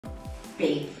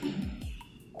baby.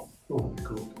 Oh my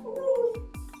God.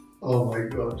 Oh my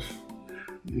gosh.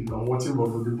 You know, I'm watching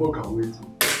but the book can wait.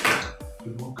 The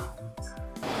book can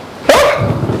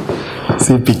wait.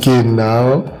 See Pekin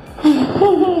now.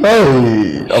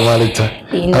 Hey, Amalita.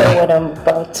 You know what I'm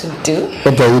about to do?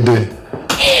 What are you doing?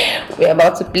 We're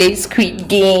about to play Squid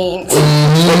Games.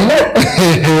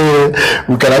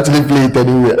 We can actually play it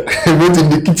anywhere. Wait in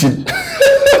the kitchen.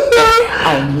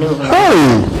 I know.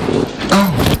 Hey.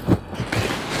 Oh.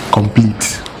 Complete.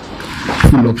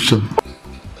 Full option.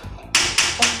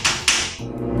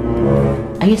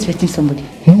 Are you expecting somebody?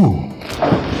 Who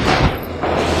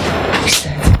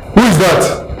is that?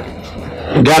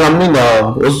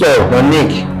 Galamina, what's up? My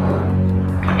Nick.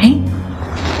 Hey?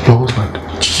 Your husband.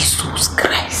 Jesus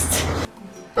Christ.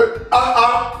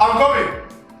 I'm coming.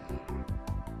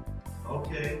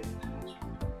 Okay.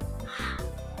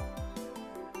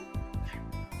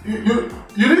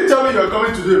 You didn't tell me you're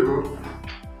coming today, bro.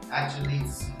 Actually,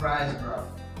 it's a surprise, bro.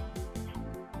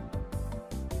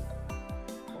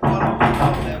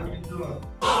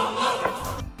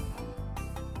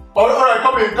 Alright,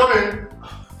 come in. Okay.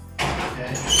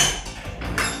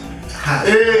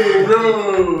 Hey,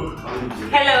 bro.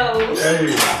 Hello.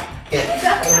 Hey.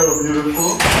 Hello,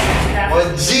 beautiful. What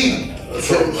G?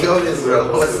 Yo, this bro.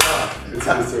 What's up? It's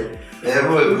Yeah,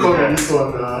 bro. Come on, this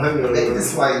one. Hello.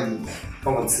 This is why you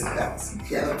come and sit down. Sit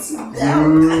down.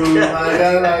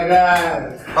 My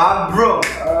God. My bro.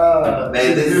 Man,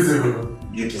 It's this is. beautiful.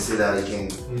 You can say that again.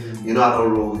 You know I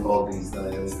don't roll with all these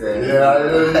things, understand? Yeah, I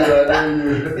know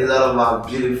you. It's all about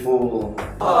beautiful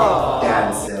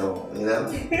damsel, you know?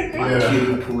 Yeah.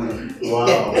 Beautiful.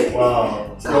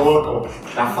 Wow. You're welcome.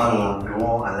 That family, the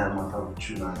one I like my time with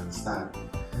you, I understand.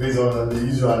 Based on the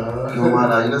usual, No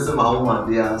matter, you know, say my woman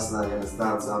day house now, you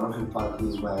understand? So I don't feel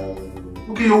package my.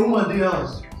 Okay, your woman day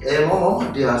house. Yeah, my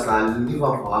woman day house, like, I leave her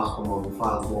for house, come on, before I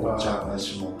go Wow. chat and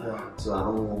she more. Wow. So I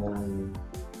don't want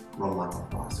wrong matter,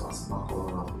 so I said, my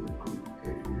phone on The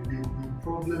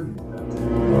problem is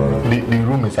that the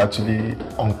room is actually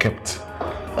unkept.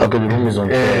 Okay, the room is on.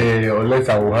 Unless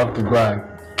I will have to go and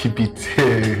keep it. I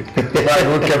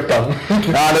go kept them.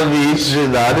 That don't be issue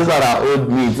now. These are our old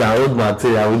meat and old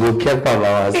material. We go keep them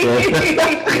ourselves.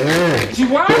 You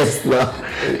what? Yes, no.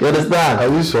 You understand? Are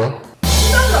you sure?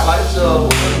 I'm sure.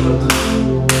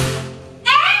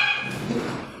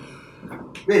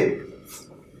 Babe.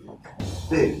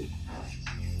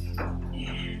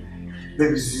 Baby,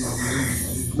 this is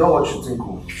not what you think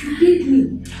of. You hate me.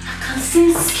 I can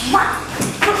sense what?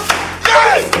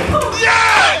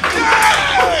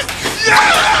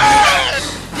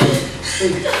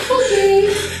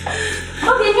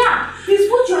 Okay, yeah. It's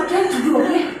what you are trying to do,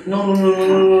 okay? No.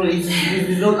 It's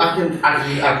not. I can.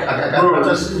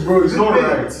 Bro, it's not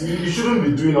right. You shouldn't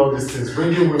be doing all these things.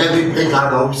 Bringing women. Every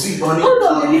God, see, honey. Hold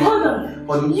on, baby, hold on.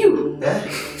 Honey. You. Eh?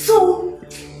 So,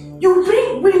 you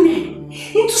bring women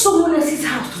into someone else's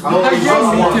house.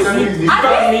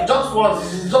 Just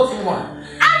once. Just one.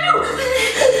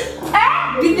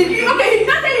 Okay, he's not saying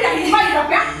that he's married,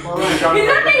 okay? He's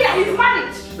not saying that he's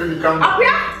married. Baby, calm down.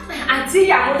 Okay? Auntie,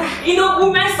 you know,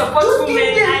 women support women.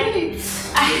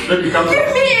 Baby, calm down. Give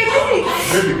me a minute.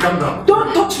 Baby, calm down. Don't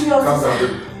touch me on Calm down,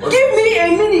 baby. Give me a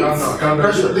minute. Calm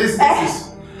down. This is.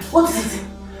 What is it?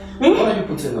 What are you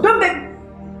putting on? Don't make.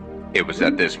 It was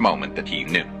at this moment that he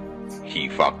knew. He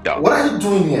fucked up. What are you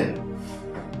doing here?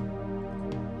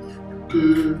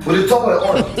 With the top on.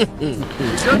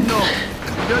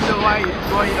 Don't know why it's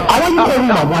going on. Why are you calling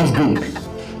my wife's babe?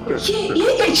 Yeah,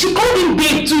 she called him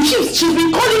babe too. She's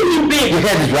been calling him babe. You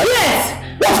heard it, right? Yes.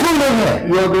 What's going on here?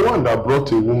 You're the one that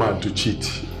brought a woman to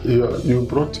cheat. You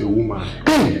brought a woman.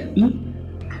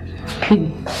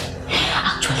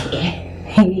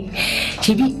 Actually,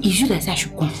 Chibi, it's you that I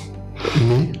should come.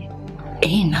 Me?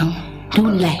 Now,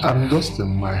 don't lie. I'm just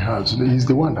in my house. He's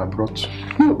the one that brought.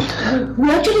 No, we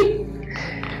actually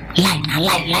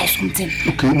lie something.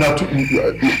 Okay, now,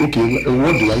 okay,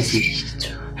 what do I say?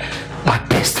 My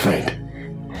best friend.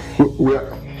 Where?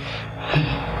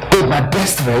 Babe, my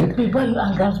best friend? Babe, why are you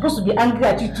angry? I'm supposed to be angry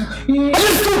at you too. Are you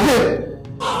stupid?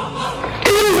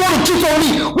 If you want to cheat on me,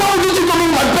 why would you cheat on me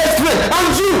with my best friend? And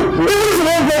you! Even if you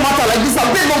don't go matter like this, I'm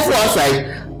not for outside.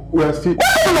 We're still.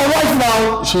 What's happening to my wife now?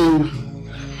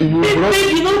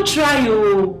 Babe, you don't try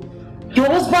your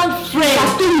husband's friend. I'm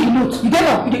still in the note. You get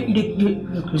up.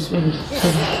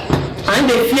 And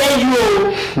they fear you.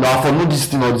 No, I forgot this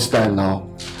thing all this time now.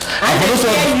 And they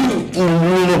fear you.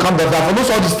 No, calm down. I forgot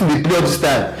all this thing they play all this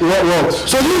time. What?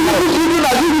 So you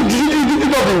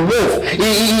not in wolf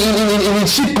in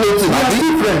cheap clothing. We are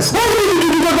still friends. What do you do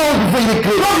that before you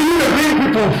play? How do you bring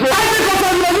people? I think because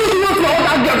I'm not using you for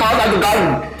other girls. get my house to carry.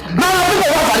 Now I think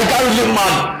my wife carry you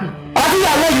man. I think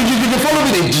I know you follow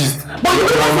me the gist. But you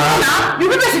people now. You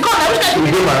people should come now.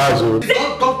 You go my house.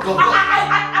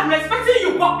 I'm respecting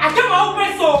you, but I get my own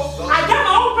place, so I get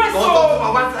my own place, so. Don't talk to my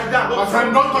wife like that. My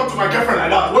friend, don't talk to my girlfriend like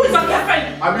that. Who is your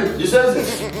girlfriend? I mean, you said this.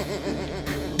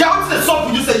 Get out to the shop,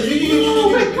 you say